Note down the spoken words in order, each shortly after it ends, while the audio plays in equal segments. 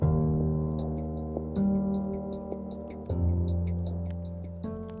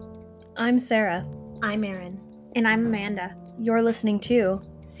I'm Sarah. I'm Erin. And I'm Amanda. You're listening to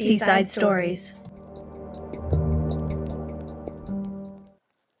Seaside Stories.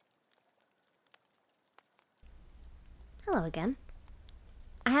 Hello again.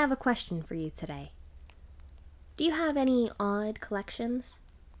 I have a question for you today. Do you have any odd collections?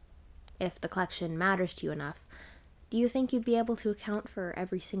 If the collection matters to you enough, do you think you'd be able to account for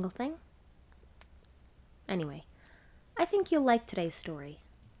every single thing? Anyway, I think you'll like today's story.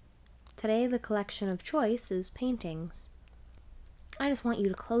 Today, the collection of choice is paintings. I just want you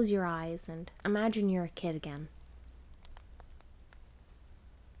to close your eyes and imagine you're a kid again.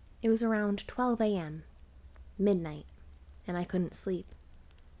 It was around 12 a.m., midnight, and I couldn't sleep.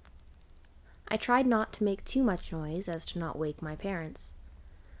 I tried not to make too much noise as to not wake my parents.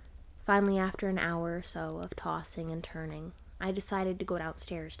 Finally, after an hour or so of tossing and turning, I decided to go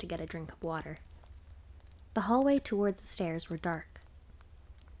downstairs to get a drink of water. The hallway towards the stairs were dark,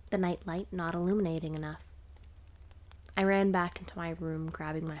 the night light not illuminating enough. I ran back into my room,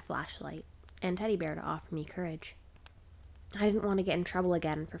 grabbing my flashlight and teddy bear to offer me courage. I didn't want to get in trouble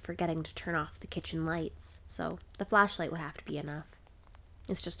again for forgetting to turn off the kitchen lights, so the flashlight would have to be enough.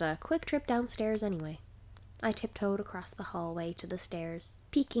 It's just a quick trip downstairs anyway. I tiptoed across the hallway to the stairs,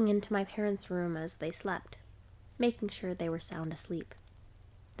 peeking into my parents' room as they slept, making sure they were sound asleep.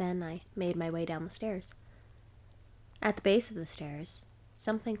 Then I made my way down the stairs. At the base of the stairs,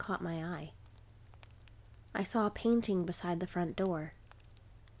 something caught my eye. I saw a painting beside the front door.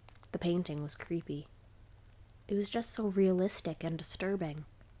 The painting was creepy. It was just so realistic and disturbing.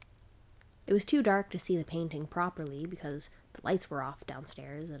 It was too dark to see the painting properly because the lights were off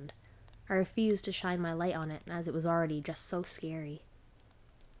downstairs, and I refused to shine my light on it as it was already just so scary.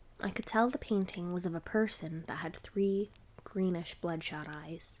 I could tell the painting was of a person that had 3 greenish bloodshot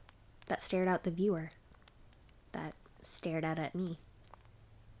eyes that stared out the viewer, that stared out at me.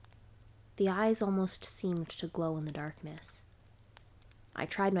 The eyes almost seemed to glow in the darkness. I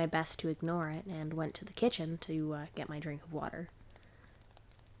tried my best to ignore it and went to the kitchen to get my drink of water.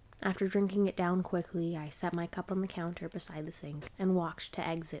 After drinking it down quickly, I set my cup on the counter beside the sink and walked to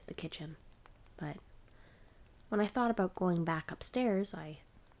exit the kitchen. But when I thought about going back upstairs, I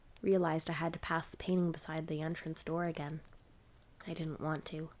realized I had to pass the painting beside the entrance door again. I didn't want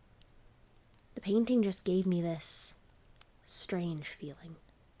to. The painting just gave me this strange feeling.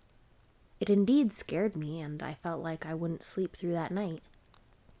 It indeed scared me, and I felt like I wouldn't sleep through that night.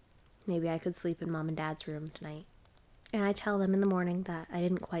 Maybe I could sleep in Mom and Dad's room tonight. And I tell them in the morning that I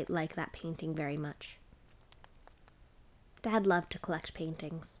didn't quite like that painting very much. Dad loved to collect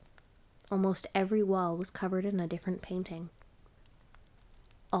paintings. Almost every wall was covered in a different painting.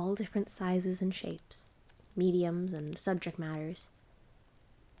 All different sizes and shapes, mediums and subject matters.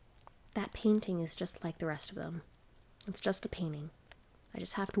 That painting is just like the rest of them. It's just a painting. I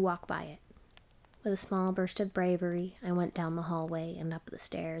just have to walk by it. With a small burst of bravery, I went down the hallway and up the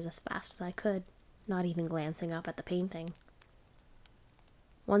stairs as fast as I could, not even glancing up at the painting.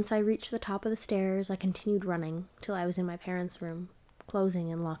 Once I reached the top of the stairs, I continued running till I was in my parents' room,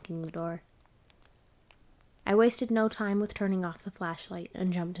 closing and locking the door. I wasted no time with turning off the flashlight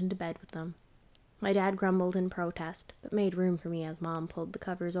and jumped into bed with them. My dad grumbled in protest, but made room for me as Mom pulled the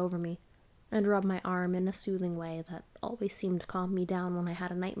covers over me and rubbed my arm in a soothing way that always seemed to calm me down when I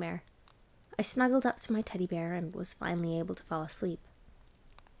had a nightmare. I snuggled up to my teddy bear and was finally able to fall asleep.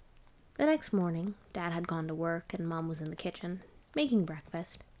 The next morning, Dad had gone to work and Mom was in the kitchen, making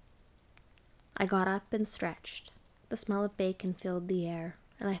breakfast. I got up and stretched. The smell of bacon filled the air,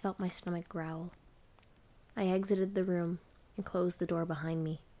 and I felt my stomach growl. I exited the room and closed the door behind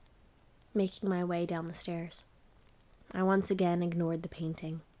me, making my way down the stairs. I once again ignored the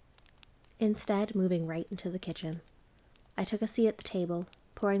painting, instead moving right into the kitchen. I took a seat at the table,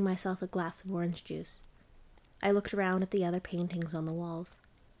 pouring myself a glass of orange juice. I looked around at the other paintings on the walls.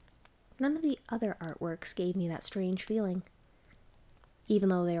 None of the other artworks gave me that strange feeling, even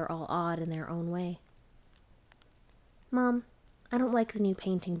though they were all odd in their own way. Mom, I don't like the new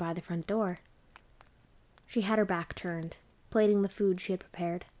painting by the front door. She had her back turned, plating the food she had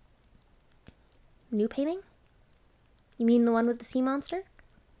prepared. New painting? You mean the one with the sea monster?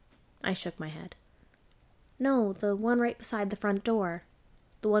 I shook my head. No, the one right beside the front door.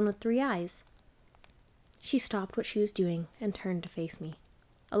 The one with 3 eyes. She stopped what she was doing and turned to face me,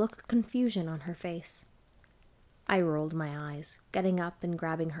 a look of confusion on her face. I rolled my eyes, getting up and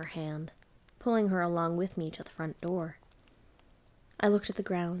grabbing her hand, pulling her along with me to the front door. I looked at the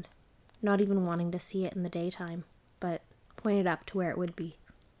ground, not even wanting to see it in the daytime, but pointed up to where it would be.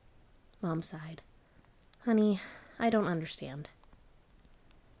 Mom sighed. Honey, I don't understand.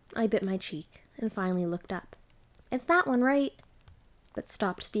 I bit my cheek and finally looked up. It's that one, right? but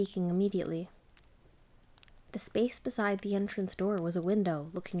stopped speaking immediately. The space beside the entrance door was a window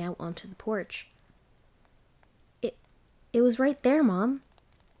looking out onto the porch. It was right there, Mom.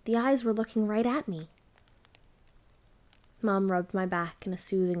 The eyes were looking right at me. Mom rubbed my back in a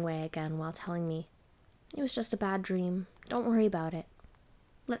soothing way again while telling me, "It was just a bad dream. Don't worry about it.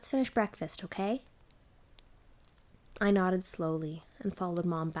 Let's finish breakfast, okay?" I nodded slowly and followed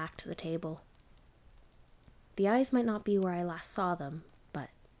Mom back to the table. The eyes might not be where I last saw them,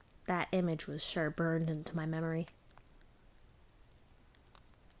 but that image was sure burned into my memory.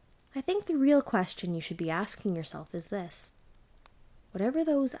 I think the real question you should be asking yourself is this. Whatever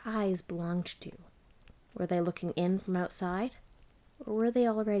those eyes belonged to, were they looking in from outside, or were they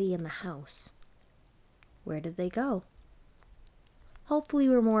already in the house? Where did they go? Hopefully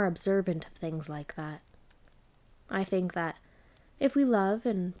we're more observant of things like that. I think that if we love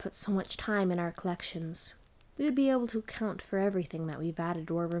and put so much time in our collections, we would be able to account for everything that we've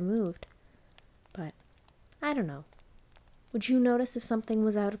added or removed. But I don't know. Would you notice if something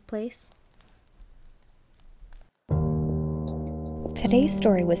was out of place? Today's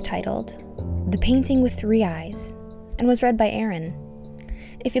story was titled The Painting with Three Eyes and was read by Erin.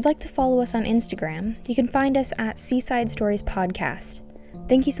 If you'd like to follow us on Instagram, you can find us at Seaside Stories Podcast.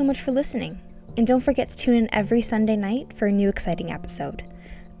 Thank you so much for listening, and don't forget to tune in every Sunday night for a new exciting episode.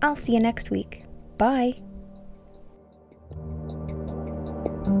 I'll see you next week. Bye!